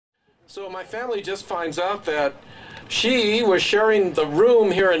So my family just finds out that she was sharing the room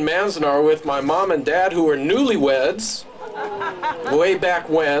here in Manzanar with my mom and dad, who were newlyweds way back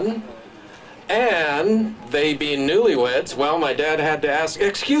when. And they being newlyweds, well, my dad had to ask,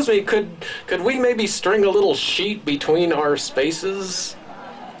 excuse me, could we maybe string a little sheet between our spaces?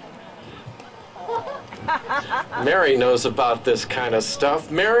 Mary knows about this kind of stuff.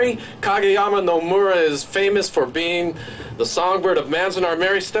 Mary, Kageyama Nomura is famous for being the Songbird of Manzanar.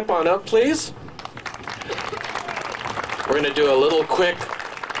 Mary, step on up, please. We're going to do a little quick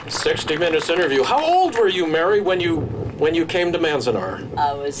 60 minutes interview. How old were you, Mary, when you came to Manzanar?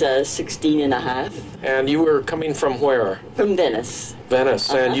 I was 16 and a half. And you were coming from where? From Venice.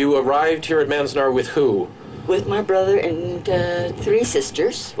 Venice. And you arrived here at Manzanar with who? With my brother and 3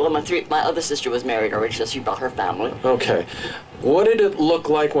 sisters. Well, my other sister was married already, so she brought her family. Okay. What did it look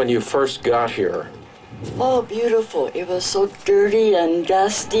like when you first got here? Oh, beautiful. It was so dirty and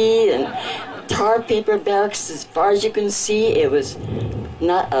dusty and tar paper bags as far as you can see. It was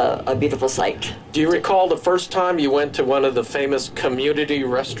not a beautiful sight. Do you recall the first time you went to one of the famous community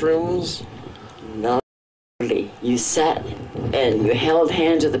restrooms? No, really. You sat and you held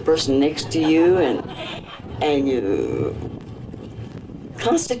hands with the person next to you and you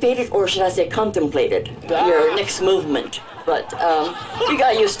constipated, or should I say contemplated, your next movement. But you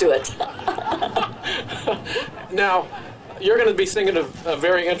got used to it. Now, you're going to be singing a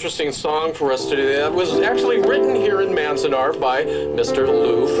very interesting song for us today. That was actually written here in Manzanar by Mr.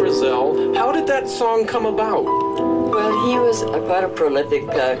 Lou Frizzell. How did that song come about? Well, he was quite a prolific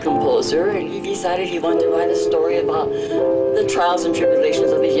composer, and he decided he wanted to write a story about the trials and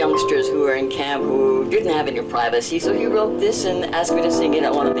tribulations of these youngsters who were in camp who didn't have any privacy. So he wrote this and asked me to sing it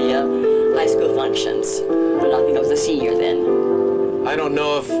at one of the high school functions. But I think I was a senior then. I don't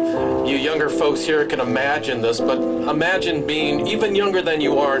know if you younger folks here can imagine this, but imagine being even younger than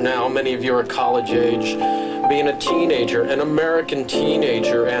you are now. Many of you are college age, being a teenager, an American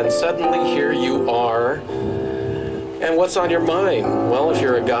teenager, and suddenly here you are. And what's on your mind? Well, if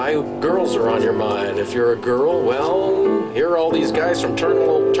you're a guy, girls are on your mind. If you're a girl, well, here are all these guys from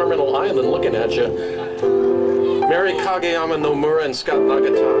Terminal Island looking at you. Mary Kageyama Nomura and Scott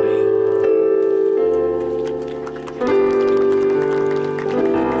Nagatani.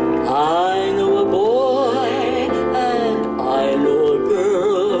 I know a boy and I know a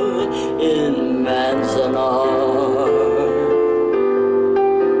girl in Manzanar.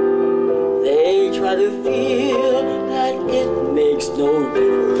 They try to feel that it makes no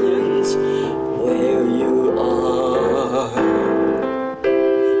difference where you are.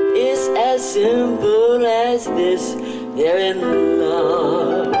 It's as simple as this, they're in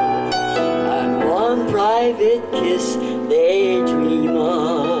love, and one private kiss they dream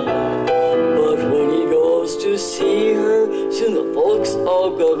of. To see her, soon the folks all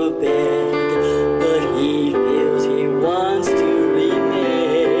go to bed, but he feels he wants to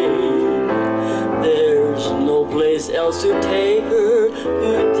remain. There's no place else to take her,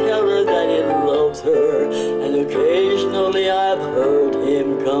 to tell her that he loves her, and occasionally I've heard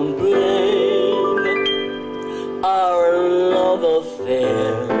him complain. Our love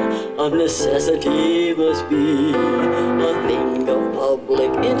affair of necessity must be a thing of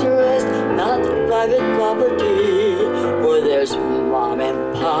public interest, not private property, where there's mom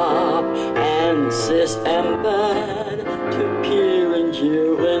and pop and sis and dad to peer and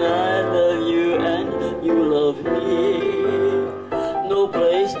cheer when I love you and you love me. No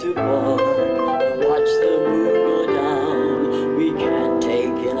place to park and watch the moon go down. We can't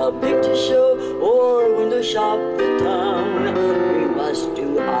take in a picture show or window shop the town. We must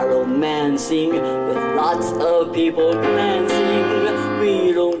do our romancing with lots of people glancing.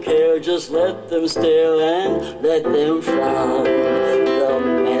 We don't care, just let them stare and let them frown. The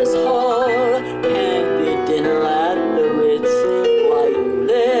mess hall can't be dinner at the Ritz while you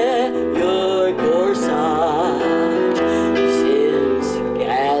let your corsage. Since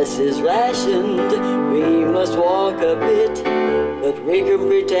gas is rationed, we must walk a bit, but we can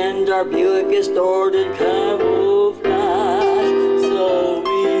pretend our Buick is stored in camouflage. So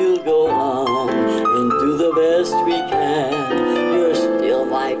we'll go on and do the best we can. You're still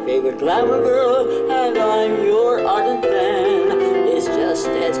my favorite glamour girl, and I'm your ardent fan. It's just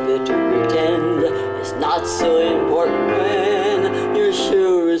as good to pretend it's not so important when you're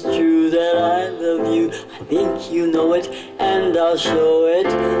sure it's true that I love you. I think you know it, and I'll show it.